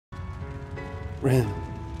Rin,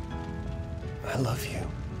 I love you.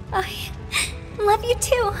 I love you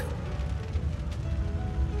too.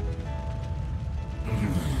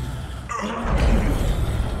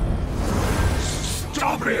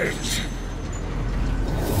 Stop it!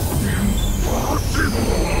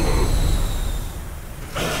 Impossible!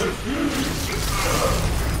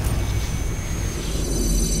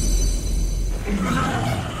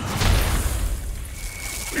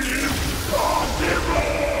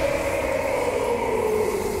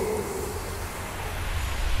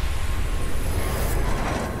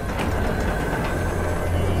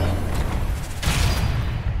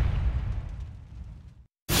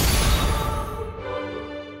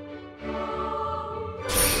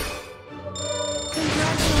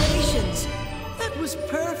 Congratulations! That was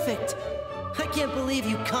perfect! I can't believe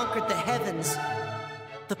you conquered the heavens.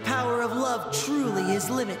 The power of love truly is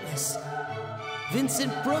limitless.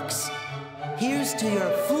 Vincent Brooks, here's to your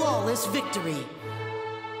flawless victory.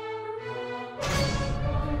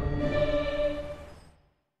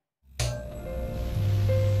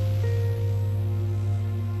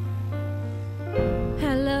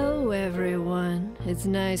 Hello, everyone. It's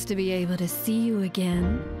nice to be able to see you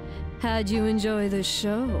again. How'd you enjoy the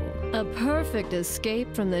show? A perfect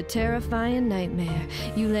escape from the terrifying nightmare.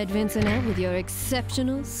 You led Vincent out with your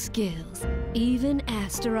exceptional skills. Even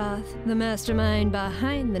Astaroth, the mastermind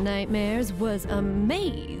behind the nightmares, was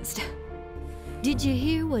amazed. Did you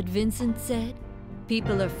hear what Vincent said?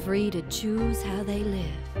 People are free to choose how they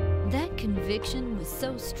live. That conviction was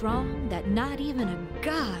so strong that not even a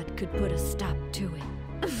god could put a stop to it.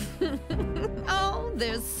 Oh,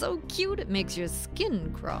 they're so cute it makes your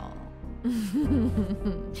skin crawl.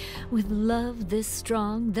 With love this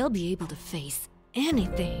strong, they'll be able to face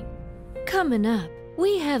anything. Coming up,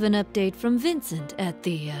 we have an update from Vincent at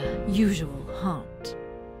the usual haunt.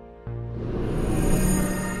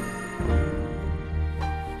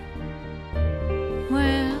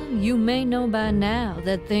 Well, you may know by now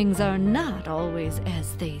that things are not always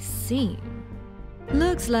as they seem.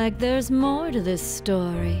 Looks like there's more to this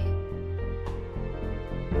story.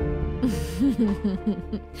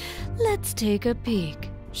 Let's take a peek,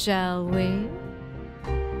 shall we?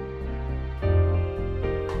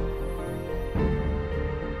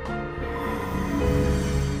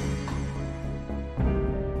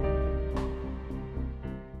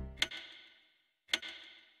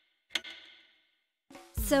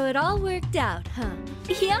 So it all worked out, huh?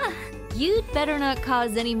 Yeah. You'd better not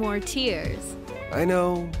cause any more tears. I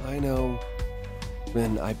know.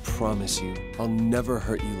 Rin, I promise you, I'll never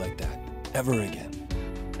hurt you like that. Ever again.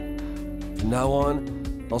 From now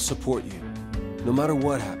on, I'll support you, no matter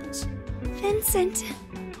what happens. Vincent.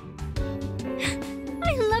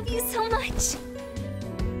 I love you so much.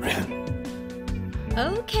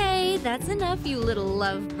 Okay, that's enough, you little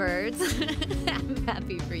lovebirds. I'm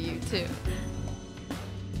happy for you, too.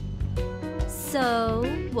 So,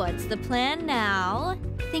 what's the plan now?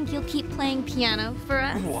 Think you'll keep playing piano for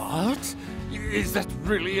us? What? Is that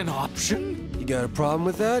really an option? You got a problem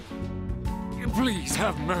with that? Please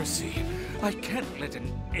have mercy. I can't let an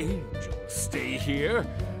angel stay here.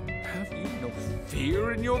 Have you no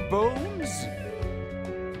fear in your bones?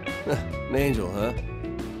 An angel, huh?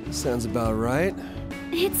 Sounds about right.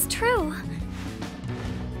 It's true.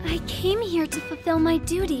 I came here to fulfill my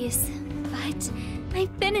duties, but I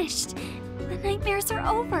finished. The nightmares are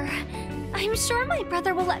over. I'm sure my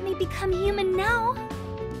brother will let me become human now.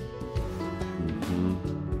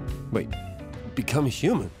 Wait, become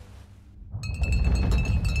human?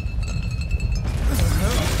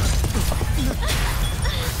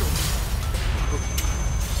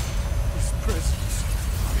 This presence,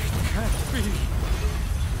 it can't be.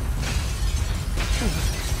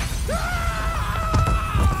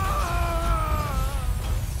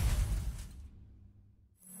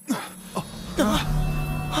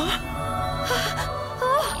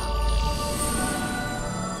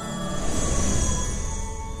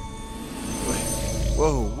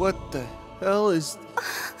 Whoa, what the hell is...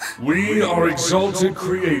 We are exalted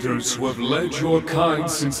creators who have led your kind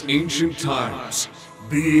since ancient times,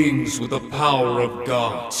 beings with the power of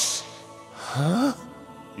gods. Huh?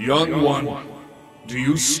 Young one, do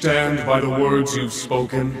you stand by the words you've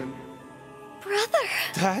spoken? Brother!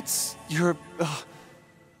 That's your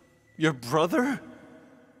brother?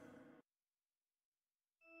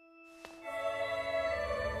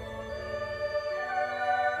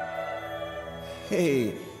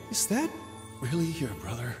 Hey, is that really your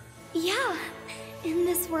brother? Yeah. In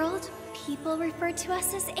this world, people refer to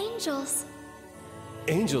us as angels.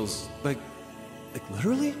 Angels? Like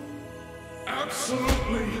literally?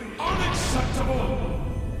 Absolutely unacceptable!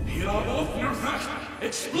 Get off your back!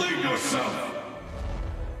 Explain yourself!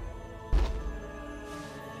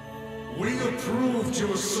 We approved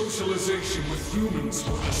your socialization with humans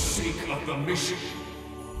for the sake of the mission.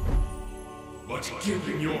 But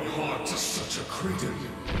giving your heart to such a cretin,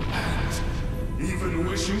 and even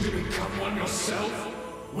wishing to become one yourself,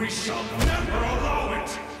 we shall never allow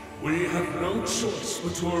it! We have no choice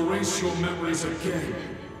but to erase your memories again,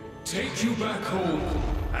 take you back home,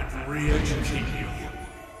 and re-educate you.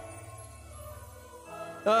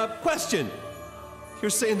 Question!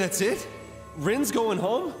 You're saying that's it? Rin's going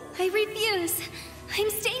home? I refuse. I'm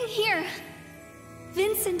staying here.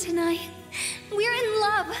 Vincent and I, we're in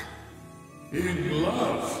love. In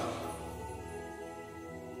love?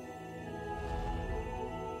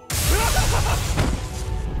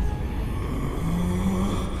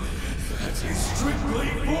 That is strictly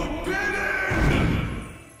forbidden!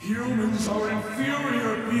 Humans are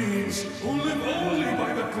inferior beings who live only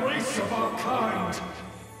by the grace of our kind.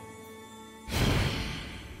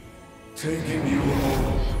 Taking you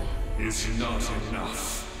home is not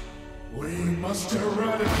enough. We must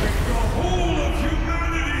eradicate the whole of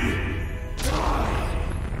humanity! Die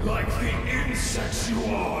like the insects you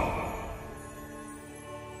are!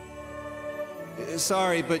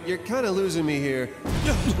 Sorry, but you're kind of losing me here.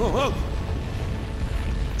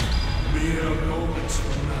 Mere moments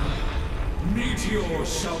from now,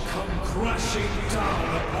 meteors shall come crashing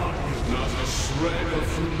down upon you. Not a shred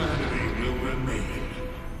of humanity will remain.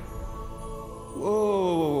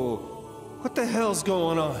 Whoa! What the hell's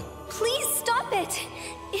going on? Please stop it!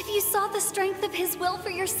 If you saw the strength of his will for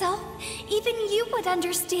yourself, even you would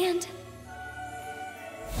understand.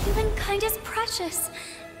 Humankind is precious.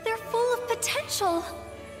 They're full of potential.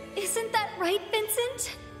 Isn't that right,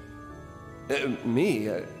 Vincent? Me?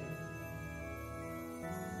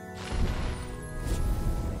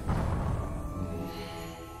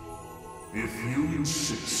 If you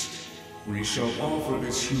insist, we shall offer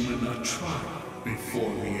this human a trial before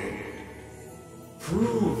the end.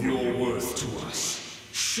 Prove your worth to us.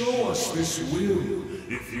 Show us this will,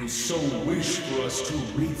 if you so wish for us to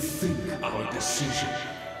rethink our decision.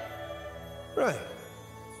 Right.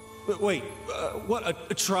 But wait, what,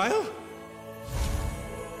 a trial?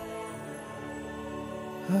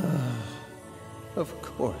 Of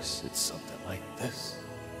course, it's something like this.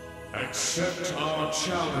 Accept our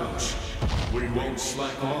challenge. We won't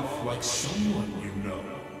slack off like someone you know.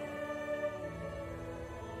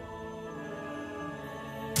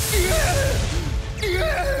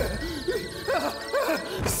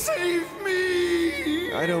 Save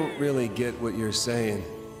me! I don't really get what you're saying.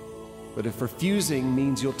 But if refusing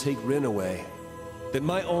means you'll take Rin away, then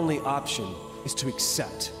my only option is to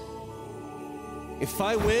accept. If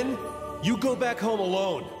I win, you go back home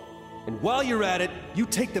alone. And while you're at it, you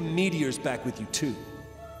take the meteors back with you too.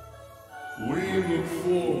 We look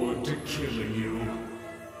forward to killing you.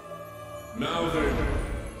 Now then,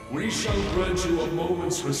 we shall grant you a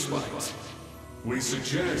moment's respite. We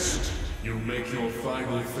suggest you make your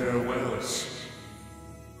final farewells.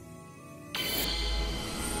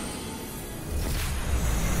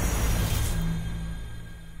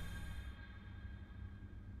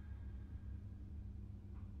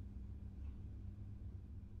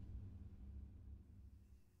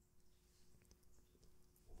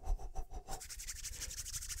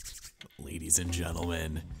 Ladies and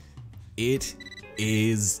gentlemen, it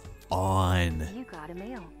is on. You got a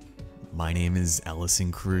mail. My name is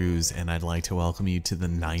Ellison Cruz, and I'd like to welcome you to the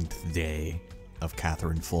 9th day of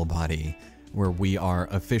Catherine Fullbody, where we are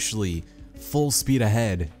officially full speed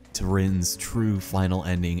ahead to Rin's true final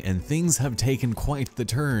ending, and things have taken quite the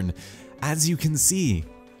turn. As you can see,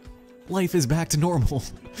 life is back to normal,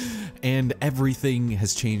 and everything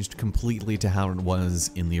has changed completely to how it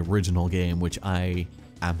was in the original game, which I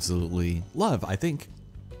absolutely love. I think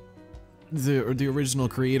the original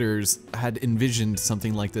creators had envisioned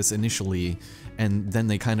something like this initially, and then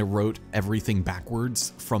they kind of wrote everything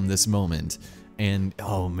backwards from this moment, and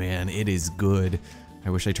oh man, it is good.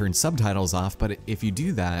 I wish I turned subtitles off, but if you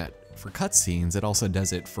do that for cutscenes, it also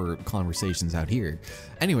does it for conversations out here.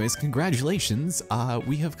 Anyways, congratulations,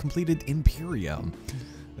 we have completed Imperium.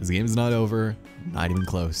 This game is not over, not even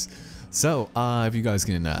close. So, if you guys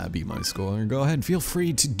can beat my score, go ahead and feel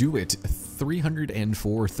free to do it.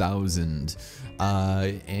 304,000.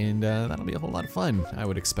 And that'll be a whole lot of fun, I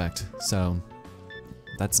would expect. So,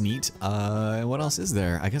 that's neat. What else is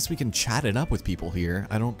there? I guess we can chat it up with people here.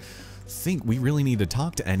 I don't think we really need to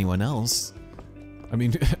talk to anyone else. I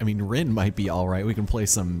mean, Rin might be alright. We can play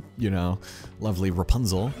some, you know, lovely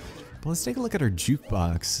Rapunzel. But let's take a look at our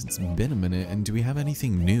jukebox. It's been a minute, and do we have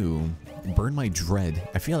anything new? Burn My Dread.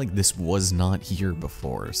 I feel like this was not here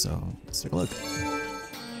before, so let's take a look.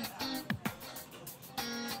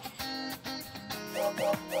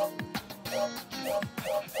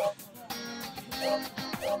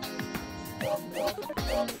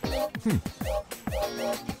 Wait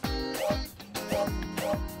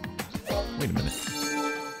a minute.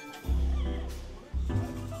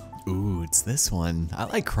 Ooh, it's this one. I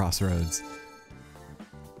like Crossroads.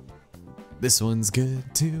 This one's good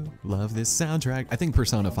too. Love this soundtrack. I think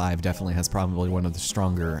Persona 5 definitely has probably one of the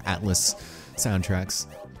stronger Atlus soundtracks.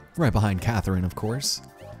 Right behind Catherine, of course.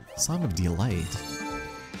 Song of Delight.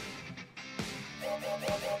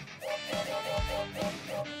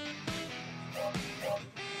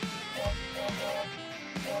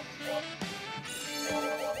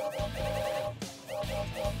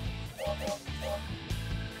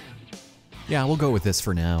 Yeah, we'll go with this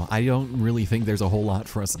for now. I don't really think there's a whole lot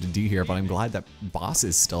for us to do here, but I'm glad that Boss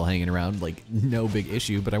is still hanging around, like, no big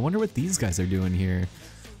issue. But I wonder what these guys are doing here.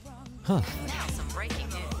 Huh. Now, some breaking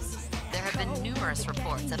news. There have been numerous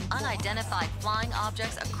reports of unidentified flying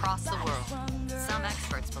objects across the world. Some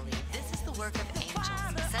experts believe this is the work of angels,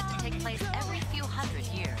 said to take place every few hundred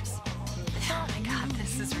years. Oh my god,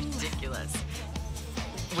 this is ridiculous.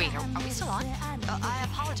 Wait, are we still on? I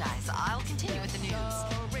apologize. I'll continue with the news.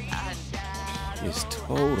 He's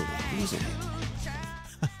totally losing it.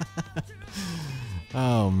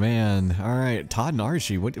 Oh man. All right, Todd and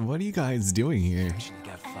Archie, what are you guys doing here?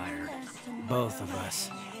 Got fired. Both of us.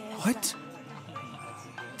 What?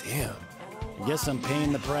 Damn. I guess I'm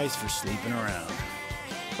paying the price for sleeping around.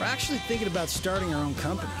 We're actually thinking about starting our own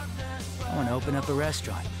company. I want to open up a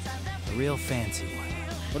restaurant. A real fancy one.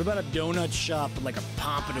 What about a donut shop with like a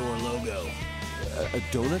pompadour logo? A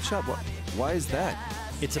donut shop? Why is that?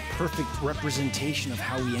 It's a perfect representation of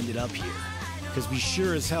how we ended up here. Because we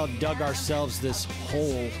sure as hell dug ourselves this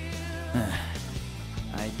hole.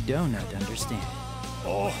 I do not understand.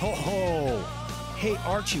 Oh ho ho! Hey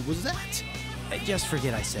Archie, was that? Just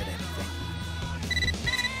forget I said anything.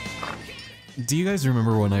 Do you guys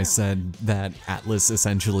remember when I said that Atlus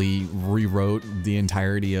essentially rewrote the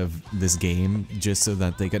entirety of this game just so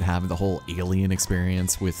that they could have the whole alien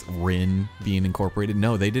experience with Rin being incorporated?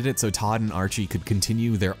 No, they did it so Todd and Archie could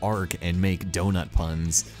continue their arc and make donut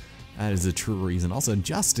puns. That is a true reason. Also,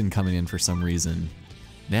 Justin coming in for some reason.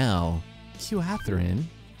 Now, Catherine,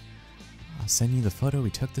 I'll send you the photo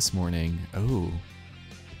we took this morning. Oh,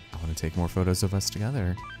 I want to take more photos of us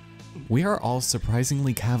together. We are all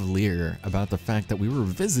surprisingly cavalier about the fact that we were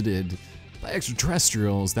visited by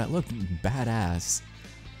extraterrestrials that looked badass.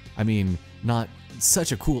 I mean, not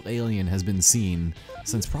such a cool alien has been seen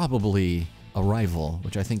since probably Arrival,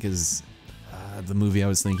 which I think is the movie I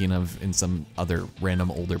was thinking of in some other random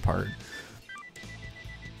older part.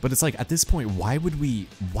 But it's like, at this point, why would we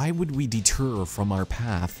deter from our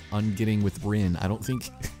path on getting with Rin? I don't think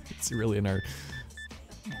it's really in our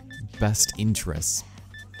best interests.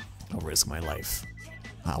 I'll risk my life.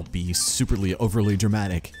 I'll be superly overly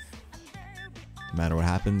dramatic. No matter what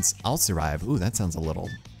happens, I'll survive. Ooh, that sounds a little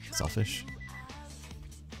selfish.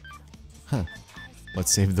 Huh.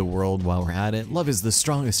 Let's save the world while we're at it. Love is the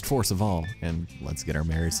strongest force of all. And let's get our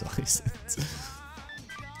marriage license.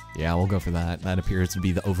 Yeah, we'll go for that. That appears to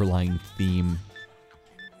be the overlying theme.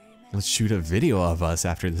 Let's shoot a video of us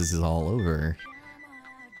after this is all over.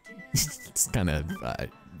 It's kind of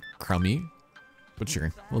crummy. But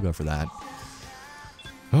sure, we'll go for that.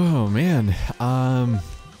 Oh man,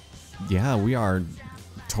 yeah, we are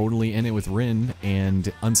totally in it with Rin,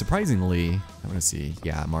 and unsurprisingly, I want to see,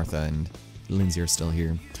 yeah, Martha and Lindsay are still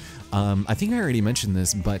here. I think I already mentioned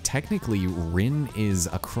this, but technically Rin is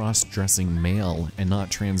a cross-dressing male and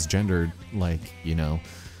not transgendered like, you know,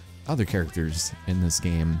 other characters in this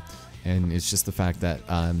game. And it's just the fact that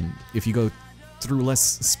if you go through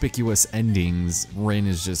less conspicuous endings, Rin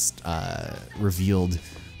is just revealed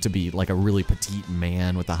to be like a really petite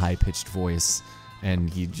man with a high-pitched voice, and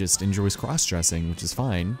he just enjoys cross-dressing, which is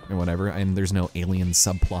fine and whatever, and there's no alien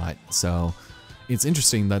subplot, so it's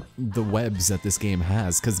interesting that the webs that this game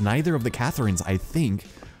has, because neither of the Catherines, I think,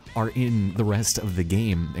 are in the rest of the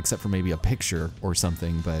game, except for maybe a picture or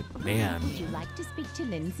something, but man. Would you like to speak to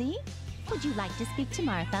Lindsay? Would you like to speak to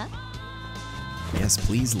Martha? Yes,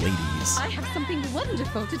 please, ladies. I have something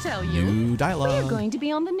wonderful to tell you. New dialogue. We're going to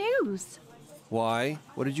be on the news. Why?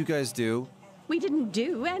 What did you guys do? We didn't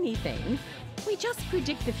do anything. We just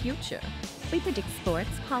predict the future. We predict sports,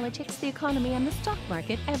 politics, the economy, and the stock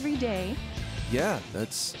market every day. Yeah,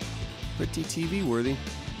 that's pretty TV-worthy.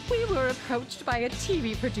 We were approached by a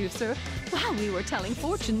TV producer while we were telling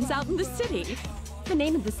fortunes out in the city. The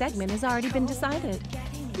name of the segment has already been decided.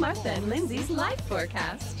 Martha and Lindsay's life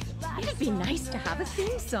forecast. It'd be nice to have a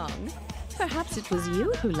theme song. Perhaps it was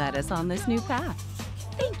you who led us on this new path.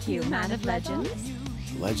 Thank you, Man of Legends.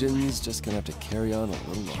 Legends just gonna have to carry on a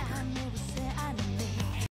little longer.